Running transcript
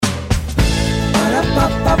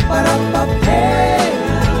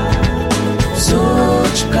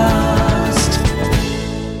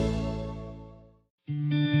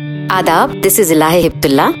Adab, this is Ilahi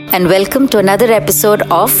Hibdullah and welcome to another episode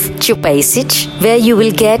of Chupai Sich, where you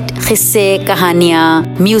will get khisse,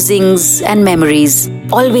 kahaniyan, musings and memories.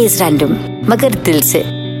 Always random, magar dil se.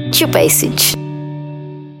 Chupai Sich.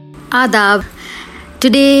 Adab.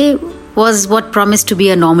 Today was what promised to be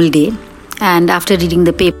a normal day, and after reading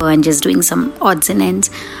the paper and just doing some odds and ends,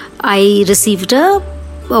 I received a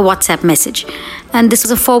WhatsApp message, and this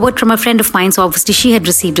was a forward from a friend of mine, so obviously she had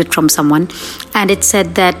received it from someone, and it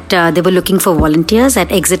said that they were looking for volunteers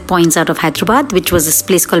at exit points out of Hyderabad, which was this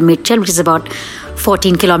place called Migrants, which is about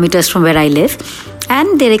 14 kilometers from where I live,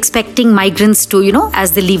 and they're expecting migrants to,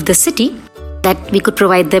 as they leave the city, that we could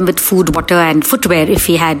provide them with food, water and footwear if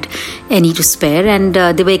we had any to spare, and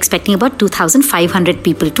they were expecting about 2,500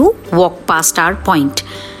 people to walk past our point.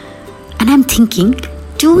 And I'm thinking,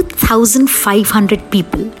 2,500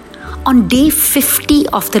 people on day 50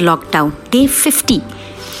 of the lockdown. Day 50.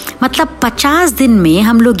 मतलब 50 दिन में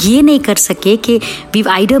हम लोग ये नहीं कर सके कि we've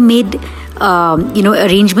either made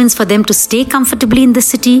arrangements for them to stay comfortably in the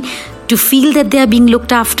city, to feel that they are being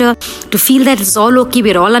looked after, to feel that it's all okay,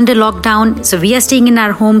 we're all under lockdown, so we are staying in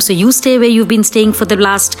our home, so you stay where you've been staying for the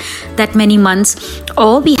last that many months,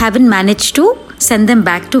 or we haven't managed to send them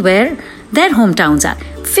back to where their hometowns are.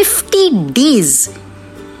 50 days.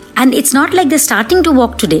 And it's not like they're starting to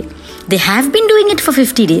walk today. They have been doing it for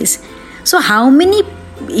 50 days. So how many,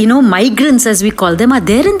 migrants, as we call them, are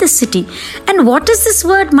there in the city? And what is this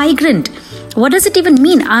word migrant? What does it even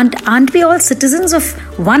mean? Aren't we all citizens of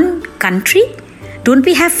one country? Don't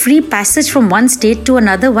we have free passage from one state to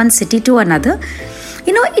another, one city to another?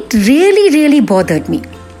 It really, really bothered me.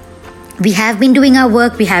 We have been doing our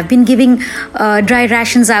work, we have been giving dry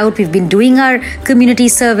rations out, we've been doing our community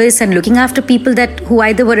service and looking after people who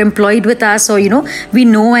either were employed with us or, we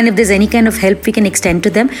know, and if there's any kind of help we can extend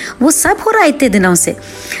to them. वो सब हो रहा इतने दिनों से.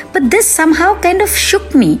 But this somehow kind of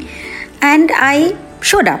shook me, and I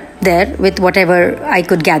showed up there with whatever I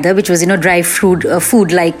could gather, which was, dry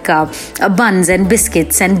food like buns and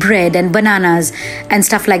biscuits and bread and bananas and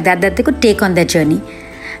stuff like that they could take on their journey.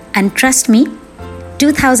 And trust me,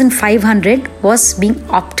 2,500 was being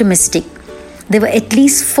optimistic. There were at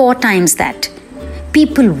least 4 times that.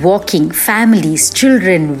 People walking, families,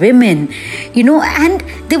 children, women, and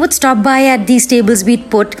they would stop by at these tables we'd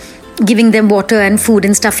put, giving them water and food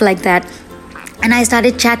and stuff like that. And I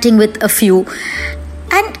started chatting with a few.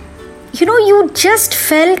 And, you just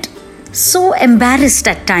felt so embarrassed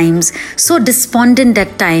at times, so despondent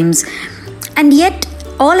at times. And yet,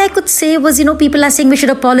 all I could say was, people are saying we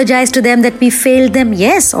should apologize to them, that we failed them.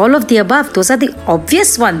 Yes, all of the above. Those are the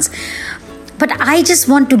obvious ones. But I just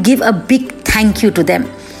want to give a big thank you to them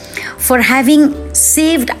for having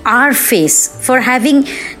saved our face, for having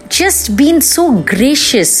just been so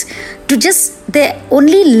gracious to just the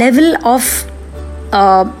only level of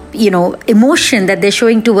emotion that they're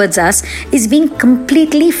showing towards us is being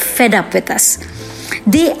completely fed up with us.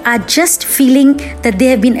 They are just feeling that they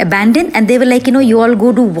have been abandoned, and they were like, you all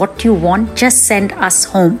go do what you want, just send us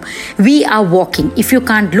home. We are walking. If you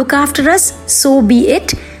can't look after us, so be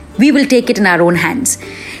it. We will take it in our own hands.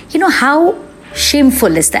 How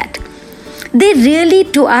shameful is that? They really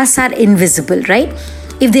to us are invisible, right?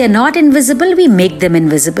 If they are not invisible, we make them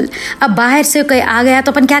invisible. अब बाहर से कोई आ गया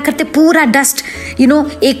तो अपन क्या करते, पूरा dust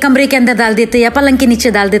एक कमरे के अंदर डाल देते या पलंग के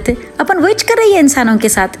नीचे डाल देते. अपन वही कर रही है इंसानों के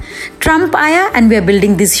साथ. ट्रम्प आया and we are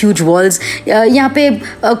building this huge walls. यहाँ पे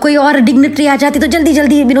कोई और डिग्निटरी आ जाती तो जल्दी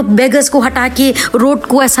जल्दी बेगर्स को हटा के रोड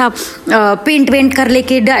को ऐसा पेंट कर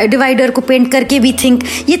लेके, डिवाइडर को पेंट करके वी थिंक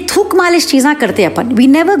ये थूक मालिश चीज़ें करते अपन. We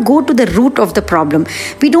never go to the root of the problem.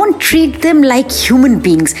 We don't treat them like human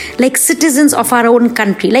beings, like citizens of our own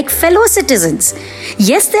country, like fellow citizens.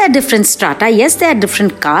 Yes, there are different strata. Yes, there are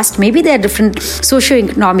different caste. Maybe there are different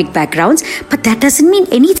socio-economic backgrounds. But that doesn't mean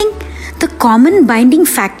anything. The common binding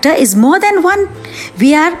factor is more than one. We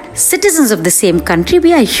are citizens of the same country.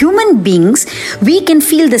 We are human beings. We can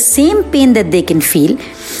feel the same pain that they can feel.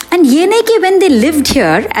 And ye nahi ki when they lived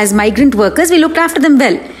here as migrant workers, we looked after them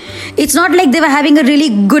well. It's not like they were having a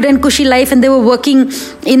really good and cushy life and they were working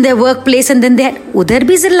in their workplace and then they had udhar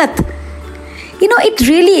bhi zillat. It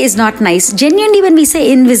really is not nice. Genuinely, when we say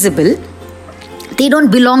invisible, they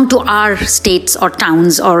don't belong to our states or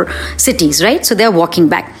towns or cities, right? So they're walking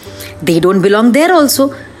back. They don't belong there also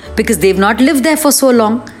because they've not lived there for so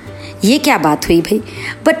long. Ye kya baat hui bhai?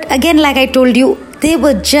 But again, like I told you, they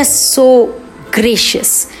were just so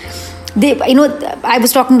gracious. They, I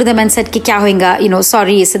was talking to them and said, कि क्या होगा,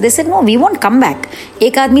 sorry. So they said, no, we won't come back.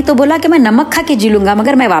 एक आदमी तो बोला कि मैं नमक खा के जी लूंगा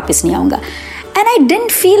मगर मैं वापस नहीं आऊंगा. And I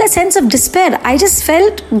didn't feel a sense of despair. I just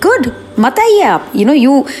felt good. Mat aaiye aap.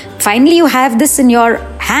 You finally you have this in your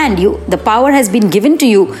hand. The power has been given to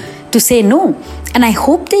you. to say no. And I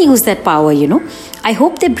hope they use that power, I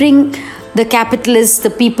hope they bring the capitalists, the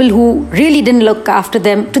people who really didn't look after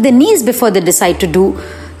them, to their knees before they decide to do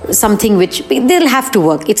something which they'll have to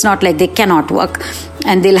work. It's not like they cannot work,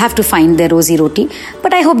 and they'll have to find their rosy roti.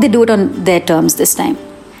 But I hope they do it on their terms this time.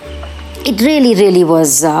 It really, really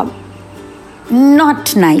was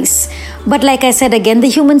not nice. But like I said again, the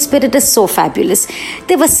human spirit is so fabulous.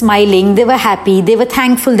 They were smiling, they were happy, they were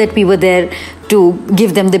thankful that we were there to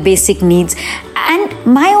give them the basic needs. And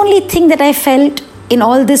my only thing that I felt in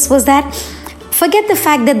all this was that, forget the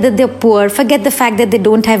fact that they're poor, forget the fact that they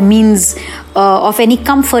don't have means of any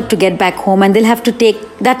comfort to get back home, and they'll have to take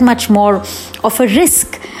that much more of a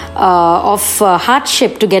risk of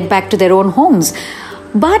hardship to get back to their own homes.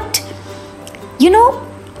 But,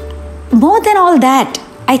 more than all that,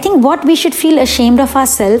 I think what we should feel ashamed of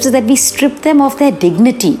ourselves is that we strip them of their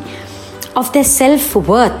dignity, of their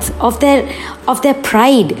self-worth, of their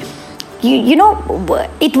pride.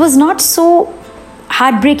 It was not so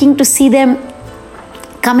heartbreaking to see them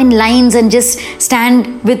come in lines and just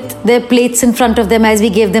stand with their plates in front of them as we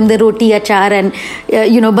gave them the roti, achar and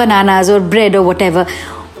bananas or bread or whatever.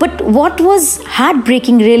 But what was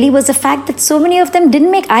heartbreaking really was the fact that so many of them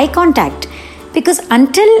didn't make eye contact, because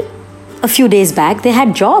until a few days back they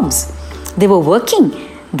had jobs, they were working,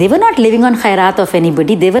 they were not living on khairat of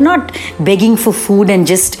anybody, they were not begging for food and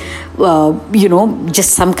just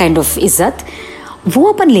just some kind of izzat.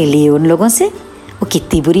 वो अपन ले लिए उन लोगों से, वो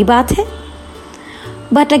कितनी बुरी बात है.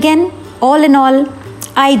 But again, all in all,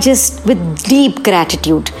 I just, with deep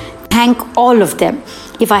gratitude, thank all of them.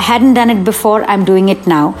 If I hadn't done it before, I'm doing it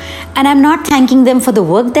now. And I'm not thanking them for the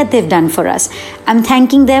work that they've done for us. I'm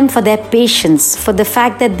thanking them for their patience, for the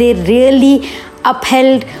fact that they really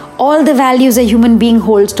upheld all the values a human being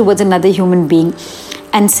holds towards another human being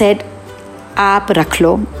and said, "Aap rakh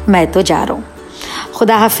lo, main to ja raha hu."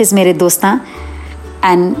 Khuda hafiz mere dostan,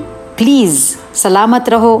 and please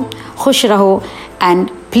salamat raho, khush raho,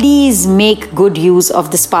 and please make good use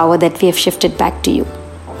of this power that we have shifted back to you.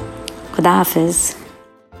 Khuda hafiz.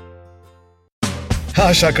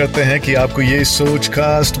 आशा करते हैं कि आपको ये सोच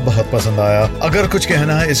cast बहुत पसंद आया. अगर कुछ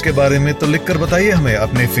कहना है इसके बारे में तो लिखकर बताइए हमें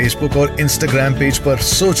अपने फेसबुक और इंस्टाग्राम पेज पर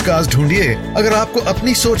सोच कास्ट ढूंढिए. अगर आपको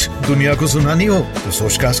अपनी सोच दुनिया को सुनानी हो तो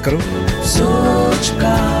सोच कास्ट करो. सोच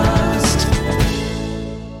कास्ट.